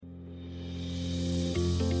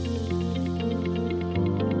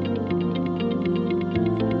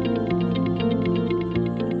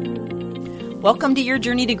Welcome to Your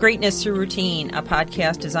Journey to Greatness Through Routine, a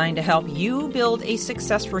podcast designed to help you build a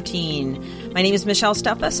success routine. My name is Michelle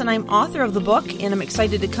Steffes, and I'm author of the book, and I'm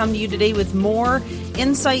excited to come to you today with more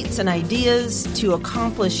insights and ideas to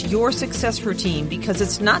accomplish your success routine, because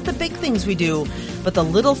it's not the big things we do, but the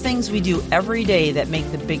little things we do every day that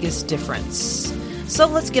make the biggest difference. So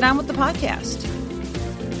let's get on with the podcast.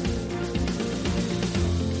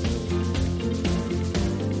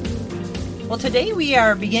 Well, today we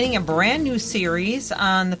are beginning a brand new series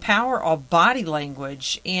on the power of body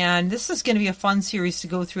language, and this is going to be a fun series to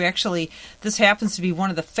go through. Actually, this happens to be one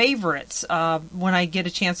of the favorites when I get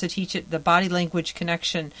a chance to teach it, the body language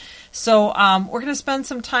connection. So we're going to spend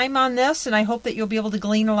some time on this, and I hope that you'll be able to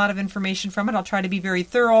glean a lot of information from it. I'll try to be very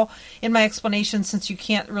thorough in my explanation since you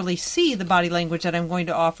can't really see the body language that I'm going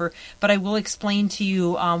to offer, but I will explain to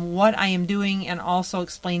you what I am doing and also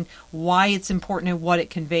explain why it's important and what it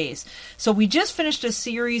conveys. So we just finished a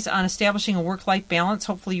series on establishing a work-life balance.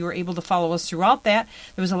 Hopefully you were able to follow us throughout that.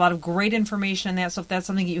 There was a lot of great information in that, so if that's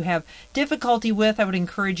something that you have difficulty with, I would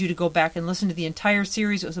encourage you to go back and listen to the entire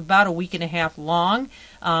series. It was about a week and a half long,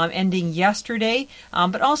 ending yesterday,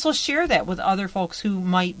 but also share that with other folks who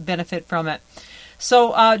might benefit from it.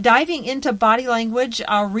 So diving into body language,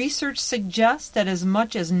 our research suggests that as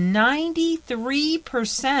much as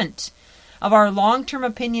 93% of our long-term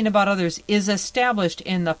opinion about others is established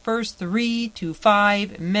in the first 3 to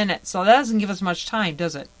 5 minutes. So that doesn't give us much time,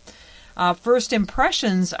 does it? First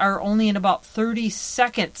impressions are only in about 30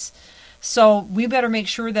 seconds. So we better make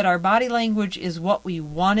sure that our body language is what we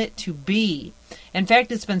want it to be. In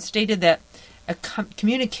fact, it's been stated that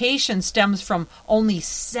communication stems from only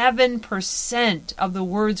 7% of the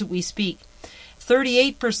words that we speak,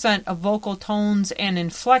 38% of vocal tones and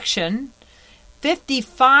inflection,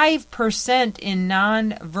 55% in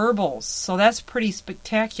nonverbals. So that's pretty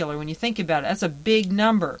spectacular when you think about it. That's a big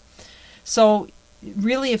number. So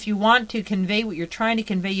really, if you want to convey what you're trying to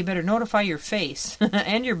convey, you better notify your face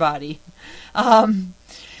and your body.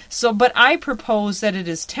 But I propose that it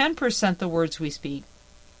is 10% the words we speak,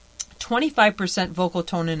 25% vocal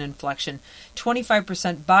tone and inflection,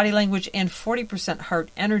 25% body language, and 40% heart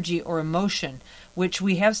energy or emotion, which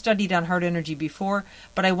we have studied on heart energy before,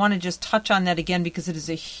 but I want to just touch on that again because it is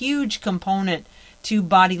a huge component to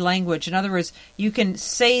body language. In other words, you can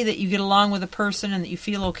say that you get along with a person and that you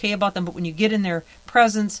feel okay about them, but when you get in their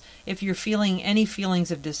presence, if you're feeling any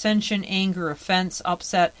feelings of dissension, anger, offense,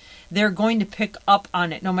 upset, they're going to pick up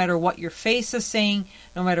on it. No matter what your face is saying,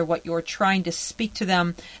 no matter what you're trying to speak to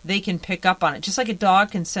them, they can pick up on it. Just like a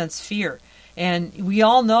dog can sense fear. And we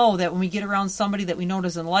all know that when we get around somebody that we know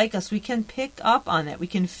doesn't like us, we can pick up on that. We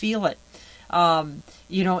can feel it.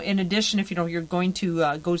 In addition, if you're going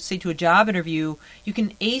to go say to a job interview, you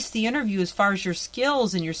can ace the interview as far as your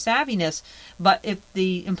skills and your savviness. But if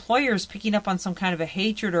the employer is picking up on some kind of a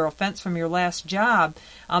hatred or offense from your last job,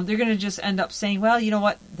 they're going to just end up saying, well, you know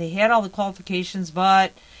what, they had all the qualifications,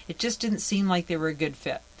 but it just didn't seem like they were a good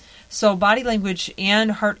fit. So body language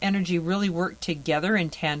and heart energy really work together in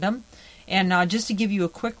tandem. And just to give you a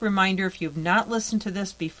quick reminder, if you've not listened to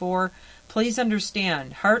this before, please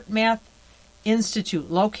understand, HeartMath Institute,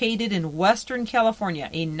 located in Western California,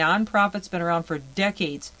 a nonprofit that's been around for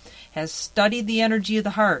decades, has studied the energy of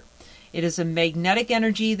the heart. It is a magnetic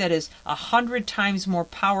energy that is 100 times more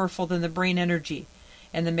powerful than the brain energy.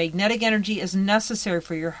 And the magnetic energy is necessary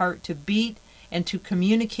for your heart to beat and to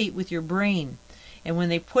communicate with your brain. And when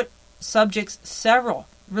they put subjects, several,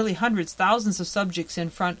 really hundreds, thousands of subjects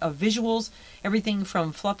in front of visuals, everything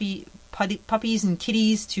from fluffy puppies and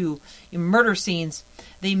kitties to murder scenes,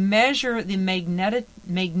 they measure the magnetic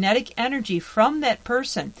energy from that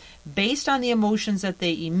person based on the emotions that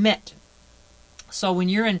they emit. So when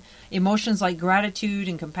you're in emotions like gratitude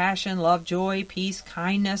and compassion, love, joy, peace,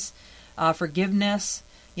 kindness, forgiveness,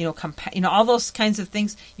 all those kinds of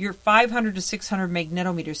things, you're 500 to 600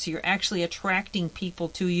 magnetometers. So you're actually attracting people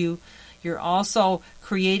to you. You're also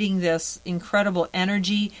creating this incredible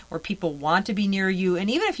energy where people want to be near you.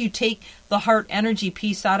 And even if you take the heart energy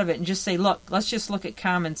piece out of it and just say, look, let's just look at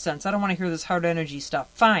common sense. I don't want to hear this heart energy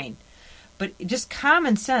stuff. Fine. But just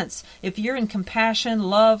common sense. If you're in compassion,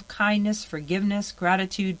 love, kindness, forgiveness,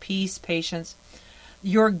 gratitude, peace, patience,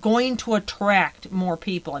 you're going to attract more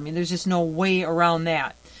people. I mean, there's just no way around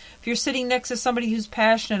that. If you're sitting next to somebody who's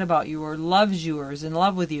passionate about you or loves you or is in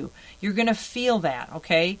love with you, you're going to feel that,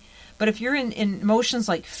 okay? But if you're in emotions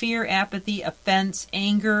like fear, apathy, offense,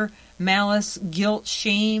 anger, malice, guilt,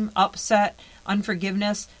 shame, upset,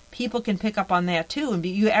 unforgiveness, people can pick up on that too. And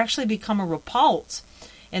you actually become a repulse.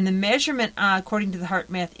 And the measurement, according to the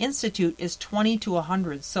HeartMath Institute, is 20 to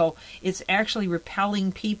 100. So it's actually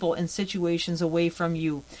repelling people in situations away from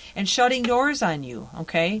you and shutting doors on you,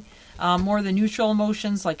 okay? More the neutral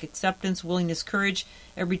emotions like acceptance, willingness, courage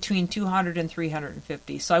are between 200 and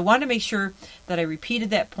 350. So I wanted to make sure that I repeated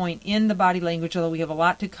that point in the body language, although we have a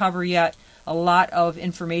lot to cover yet, a lot of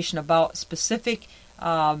information about specific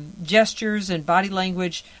gestures and body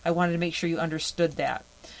language. I wanted to make sure you understood that.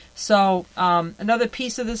 So another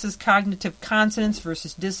piece of this is cognitive consonance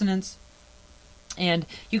versus dissonance. And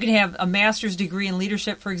you can have a master's degree in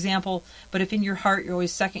leadership, for example, but if in your heart you're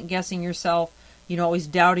always second-guessing yourself, always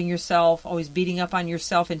doubting yourself, always beating up on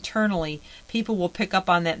yourself internally, people will pick up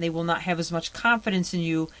on that and they will not have as much confidence in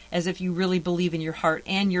you as if you really believe in your heart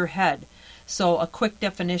and your head. So a quick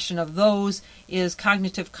definition of those is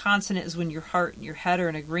cognitive consonant is when your heart and your head are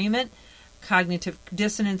in agreement. Cognitive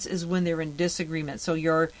dissonance is when they're in disagreement. So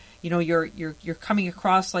you're coming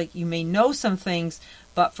across like you may know some things,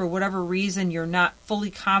 but for whatever reason, you're not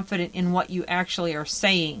fully confident in what you actually are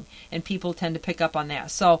saying, and people tend to pick up on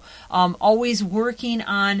that. So always working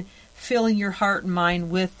on filling your heart and mind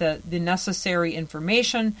with the necessary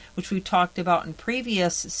information, which we talked about in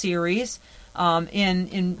previous series,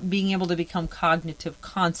 in being able to become cognitive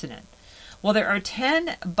consonant. Well, there are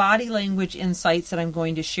 10 body language insights that I'm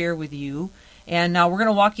going to share with you, and we're going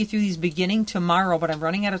to walk you through these beginning tomorrow, but I'm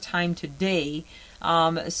running out of time today.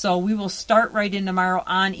 So we will start right in tomorrow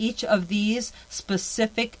on each of these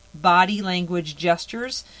specific body language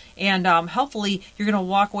gestures. And hopefully you're going to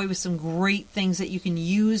walk away with some great things that you can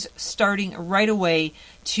use starting right away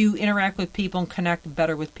to interact with people and connect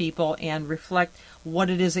better with people and reflect what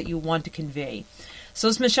it is that you want to convey. So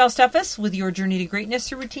it's Michelle Steffes with your Journey to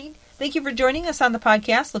Greatness routine. Thank you for joining us on the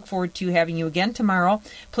podcast. Look forward to having you again tomorrow.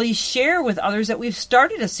 Please share with others that we've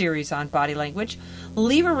started a series on body language.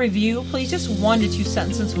 Leave a review. Please, just 1 to 2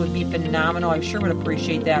 sentences would be phenomenal. I sure would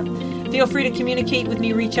appreciate that. Feel free to communicate with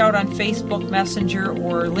me. Reach out on Facebook Messenger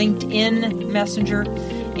or LinkedIn Messenger.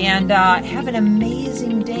 And have an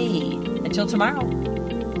amazing day. Until tomorrow,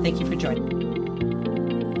 thank you for joining.